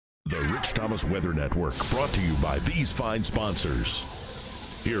The Rich Thomas Weather Network, brought to you by these fine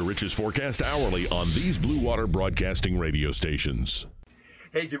sponsors. Hear Rich's forecast hourly on these Blue Water Broadcasting radio stations.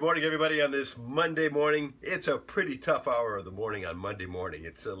 Hey, good morning, everybody, on this Monday morning. It's a pretty tough hour of the morning on Monday morning.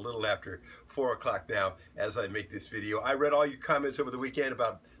 It's a little after 4 o'clock now as I make this video. I read all your comments over the weekend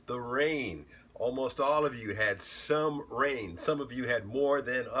about the rain. Almost all of you had some rain. Some of you had more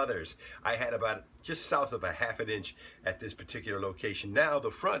than others. I had about just south of a half an inch at this particular location. Now the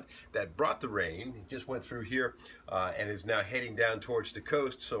front that brought the rain just went through here and is now heading down towards the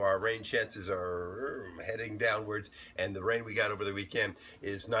coast, so our rain chances are heading downwards, and the rain we got over the weekend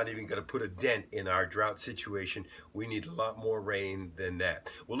is not even going to put a dent in our drought situation. We need a lot more rain than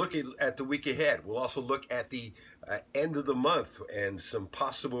that. We'll look at the week ahead. We'll also look at the end of the month and some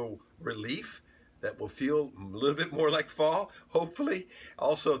possible relief that will feel a little bit more like fall, hopefully.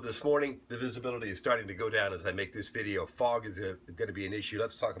 Also, this morning, the visibility is starting to go down as I make this video. Fog is going to be an issue.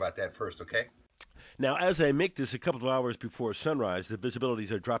 Let's talk about that first, okay? Now, as I make this a couple of hours before sunrise, the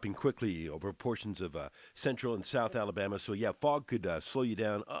visibilities are dropping quickly over portions of central and south Alabama. So, yeah, fog could slow you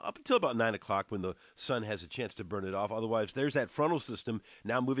down up until about 9 o'clock when the sun has a chance to burn it off. Otherwise, there's that frontal system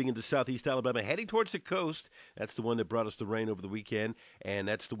now moving into southeast Alabama, heading towards the coast. That's the one that brought us the rain over the weekend, and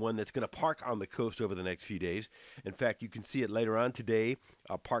that's the one that's going to park on the coast over the next few days. In fact, you can see it later on today,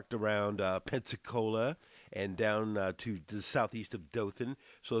 parked around Pensacola and down to the southeast of Dothan.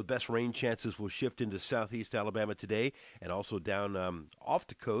 So the best rain chances will shift into southeast Alabama today and also down off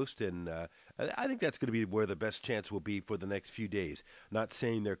the coast. And I think that's going to be where the best chance will be for the next few days. Not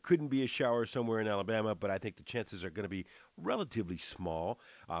saying there couldn't be a shower somewhere in Alabama, but I think the chances are going to be relatively small.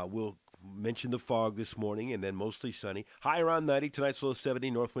 We'll mention the fog this morning and then mostly sunny. High around 90, tonight's low 70,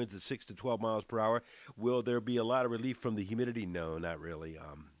 north winds at 6 to 12 miles per hour. Will there be a lot of relief from the humidity? No, not really.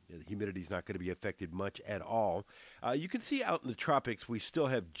 The humidity is not going to be affected much at all. You can see out in the tropics, we still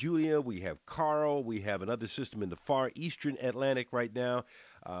have Julia, we have Carl, we have another system in the far eastern Atlantic right now.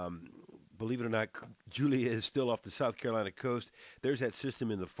 Believe it or not, Julia is still off the South Carolina coast. There's that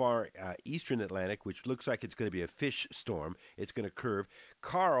system in the far eastern Atlantic, which looks like it's going to be a fish storm. It's going to curve.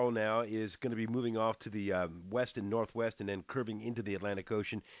 Carl now is going to be moving off to the west and northwest and then curving into the Atlantic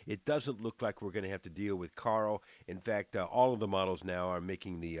Ocean. It doesn't look like we're going to have to deal with Carl. In fact, all of the models now are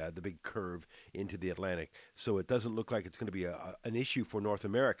making the big curve into the Atlantic. So it doesn't look like it's going to be an issue for North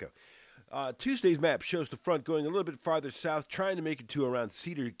America. Tuesday's map shows the front going a little bit farther south, trying to make it to around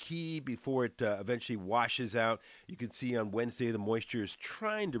Cedar Key before it eventually washes out. You can see on Wednesday the moisture is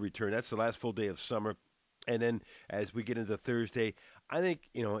trying to return. That's the last full day of summer. And then as we get into Thursday, I think,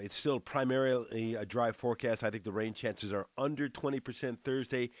 it's still primarily a dry forecast. I think the rain chances are under 20%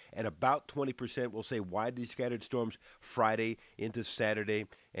 Thursday and about 20%, we'll say, widely scattered storms Friday into Saturday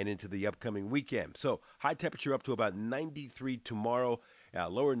and into the upcoming weekend. So high temperature up to about 93 tomorrow.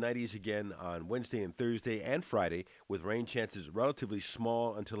 Lower 90s again on Wednesday and Thursday and Friday, with rain chances relatively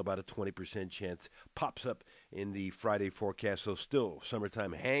small until about a 20% chance pops up in the Friday forecast. So still,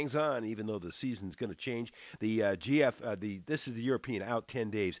 summertime hangs on, even though the season's going to change. The this is the European out 10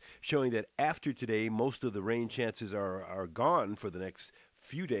 days, showing that after today, most of the rain chances are gone for the next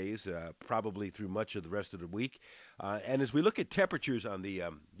few days, probably through much of the rest of the week. And as we look at temperatures on the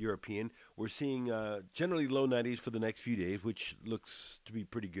European, we're seeing generally low 90s for the next few days, which looks to be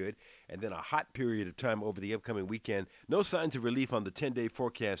pretty good. And then a hot period of time over the upcoming weekend. No signs of relief on the 10-day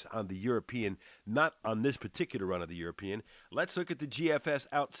forecast on the European, not on this particular run of the European. Let's look at the GFS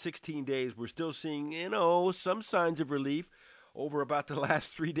out 16 days. We're still seeing, some signs of relief over about the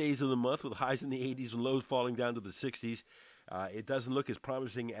last 3 days of the month, with highs in the 80s and lows falling down to the 60s. It doesn't look as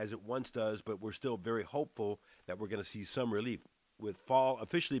promising as it once does, but we're still very hopeful that we're going to see some relief, with fall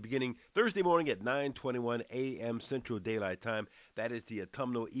officially beginning Thursday morning at 9:21 a.m. Central Daylight Time. That is the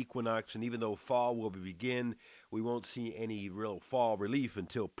autumnal equinox, and even though fall will begin, we won't see any real fall relief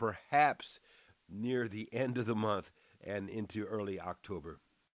until perhaps near the end of the month and into early October.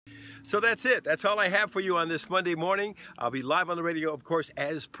 So that's it. That's all I have for you on this Monday morning. I'll be live on the radio, of course,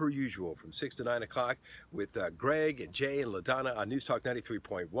 as per usual, from 6 to 9 o'clock with Greg and Jay and LaDonna on NewsTalk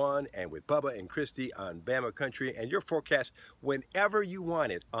 93.1 and with Bubba and Christy on BAMA Country, and your forecast whenever you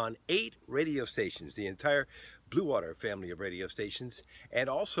want it on 8 radio stations, the entire Blue Water family of radio stations. And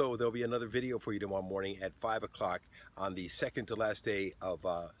also there'll be another video for you tomorrow morning at 5 o'clock on the second to last day of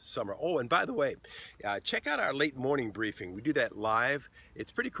summer. Oh, and by the way, check out our late morning briefing. We do that live. It's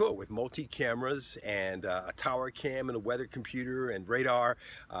pretty cool with multi-cameras and a tower cam and a weather computer and radar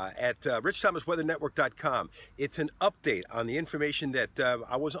at RichThomasWeatherNetwork.com. It's an update on the information that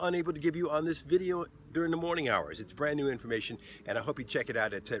I was unable to give you on this video during the morning hours. It's brand new information, and I hope you check it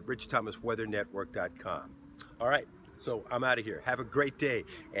out. It's at RichThomasWeatherNetwork.com. All right, So I'm out of here. Have a great day,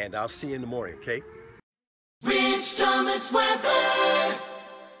 and I'll see you in the morning, okay? Rich Thomas weather.